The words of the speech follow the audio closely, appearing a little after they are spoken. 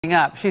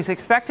Up. She's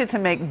expected to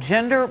make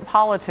gender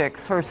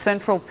politics her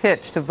central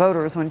pitch to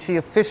voters when she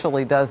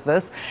officially does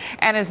this,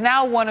 and is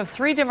now one of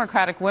 3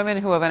 Democratic women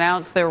who have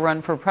announced their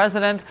run for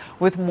president,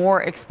 with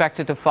more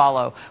expected to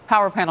follow.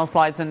 Power Panel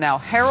slides in now.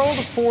 Harold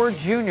Ford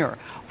Jr.,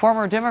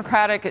 former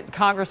Democratic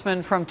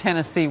congressman from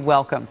Tennessee,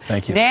 welcome.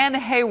 Thank you. Nan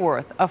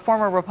Hayworth, a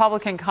former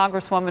Republican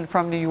congresswoman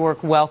from New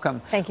York,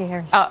 welcome. Thank you,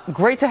 Harris.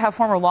 Great to have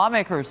former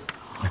lawmakers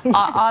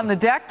on the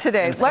deck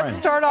today. Let's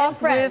start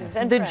off with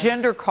the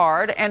gender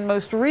card, and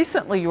most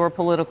recently your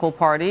political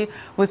party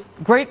with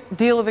a great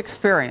deal of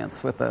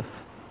experience with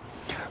this.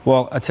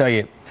 Well, I tell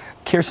you,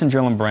 Kirsten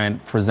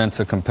Gillibrand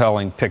presents a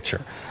compelling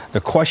picture.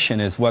 The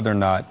question is whether or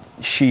not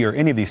she or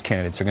any of these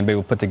candidates are going to be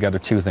able to put together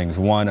 2 things.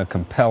 1, a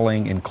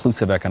compelling,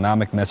 inclusive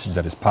economic message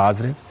that is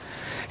positive.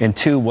 And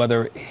 2,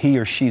 whether he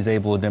or she is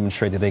able to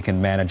demonstrate that they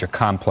can manage a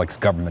complex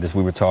government, as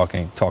we were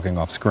talking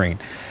off screen.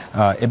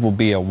 It will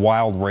be a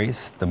wild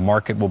race. The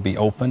market will be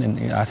open,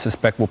 and I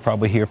suspect we'll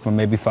probably hear from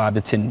maybe 5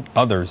 to 10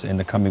 others in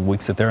the coming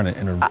weeks that they're in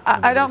a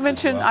I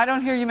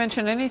don't hear you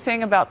mention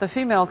anything about the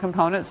female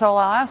component, so I'll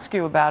ask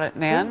you about it,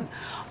 Nan.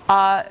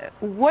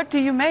 What do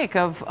you make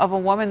of a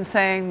woman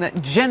saying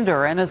that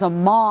gender and as a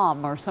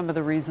mom are some of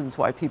the reasons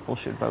why people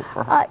should vote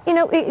for her?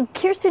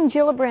 Kirsten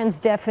Gillibrand's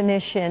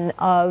definition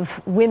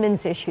of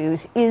women's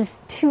issues is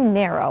too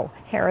narrow,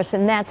 Harris,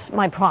 and that's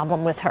my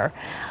problem with her.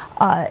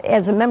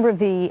 As a member of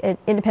the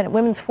Independent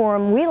Women's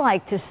Forum, we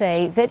like to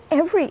say that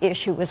every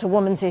issue is a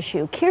woman's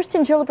issue.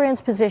 Kirsten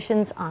Gillibrand's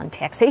positions on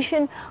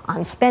taxation,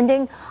 on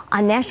spending,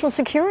 on national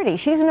security.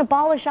 She's an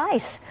abolish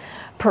ICE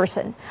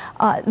person.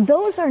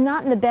 Those are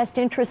not in the best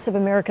interests of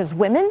America's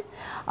women.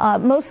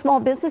 Most small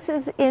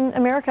businesses in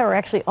America are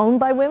actually owned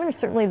by women, or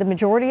certainly the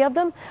majority of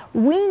them.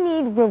 We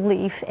need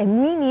relief,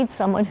 and we need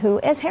someone who,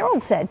 as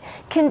Harold said,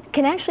 can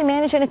actually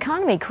manage an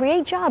economy,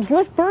 create jobs,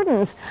 lift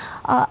burdens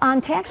on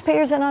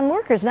taxpayers and on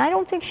workers. And I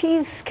don't think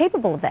she's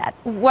capable of that.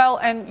 Well,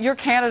 and your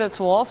candidates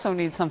will also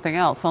need something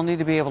else. They'll need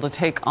to be able to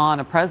take on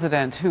a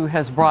president who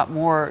has brought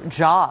more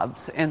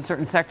jobs in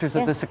certain sectors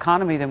of this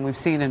economy than we've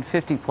seen in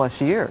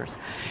 50-plus years.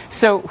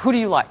 So who do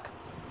you like?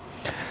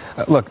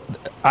 Look,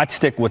 I'd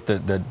stick with the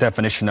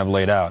definition I've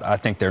laid out. I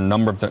think there are a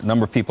number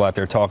of people out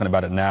there talking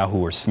about it now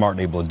who are smart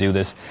and able to do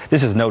this.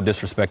 This is no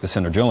disrespect to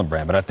Senator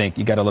Gillibrand, but I think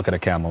you got to look at a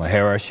Kamala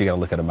Harris. You got to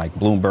look at a Mike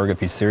Bloomberg if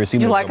he's serious.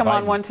 You like him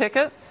on one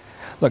ticket?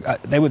 Look,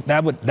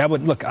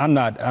 look. I'm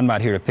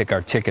not here to pick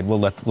our ticket. We'll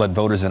let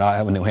voters in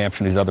Iowa, New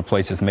Hampshire, and these other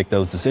places make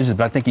those decisions.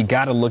 But I think you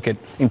got to look at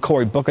in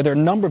Cory Booker. There are a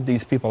number of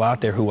these people out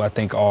there who I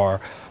think are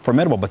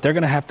formidable, but they're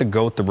going to have to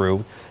go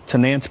through, to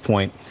Nan's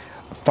point,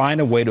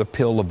 find a way to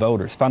appeal to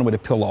voters, find a way to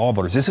appeal to all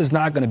voters. This is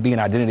not going to be an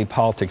identity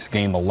politics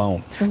game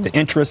alone. The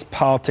interests,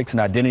 politics,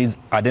 and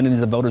identities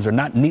of voters are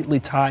not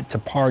neatly tied to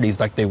parties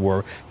like they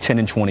were 10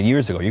 and 20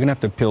 years ago. You're going to have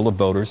to appeal to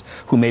voters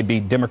who may be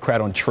Democrat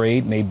on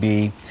trade, may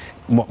be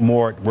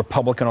more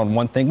Republican on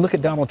one thing. Look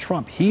at Donald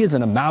Trump. He is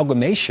an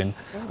amalgamation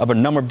of a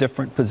number of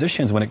different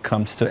positions when it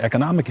comes to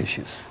economic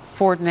issues.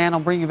 Ford and Ann, I'll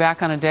bring you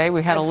back on a day.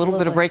 We had a little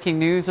bit of breaking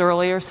news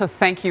earlier, so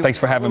thank you. Thanks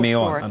for having me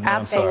on.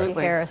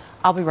 Absolutely. Harris.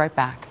 I'll be right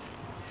back.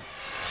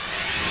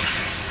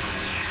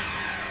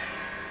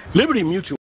 Liberty Mutual.